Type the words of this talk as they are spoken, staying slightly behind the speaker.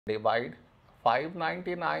divide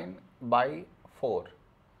 599 by 4.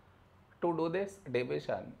 To do this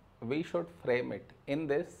division, we should frame it in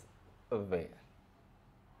this way.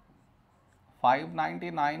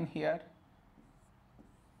 599 here,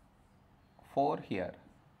 4 here.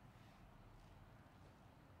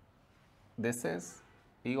 This is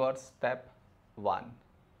your step 1.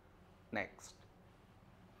 Next,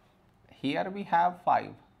 here we have 5,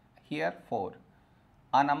 here 4.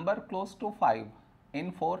 A number close to 5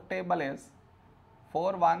 in 4 table is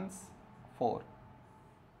 4 ones 4.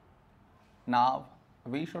 Now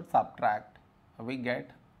we should subtract, we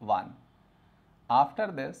get 1. After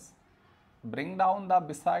this, bring down the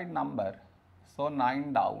beside number, so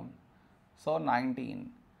 9 down, so 19.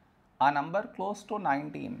 A number close to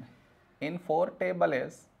 19 in 4 table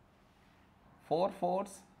is 4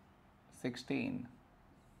 fours 16.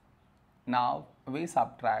 Now we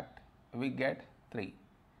subtract, we get 3.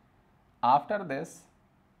 After this,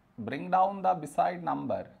 bring down the beside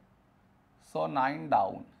number, so 9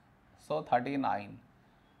 down, so 39.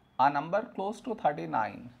 A number close to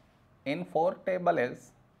 39 in 4 table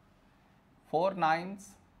is 4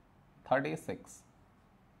 nines 36.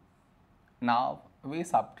 Now we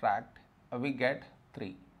subtract, we get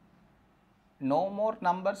 3. No more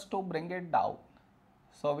numbers to bring it down,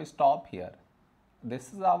 so we stop here.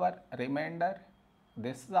 This is our remainder,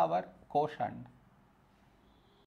 this is our quotient.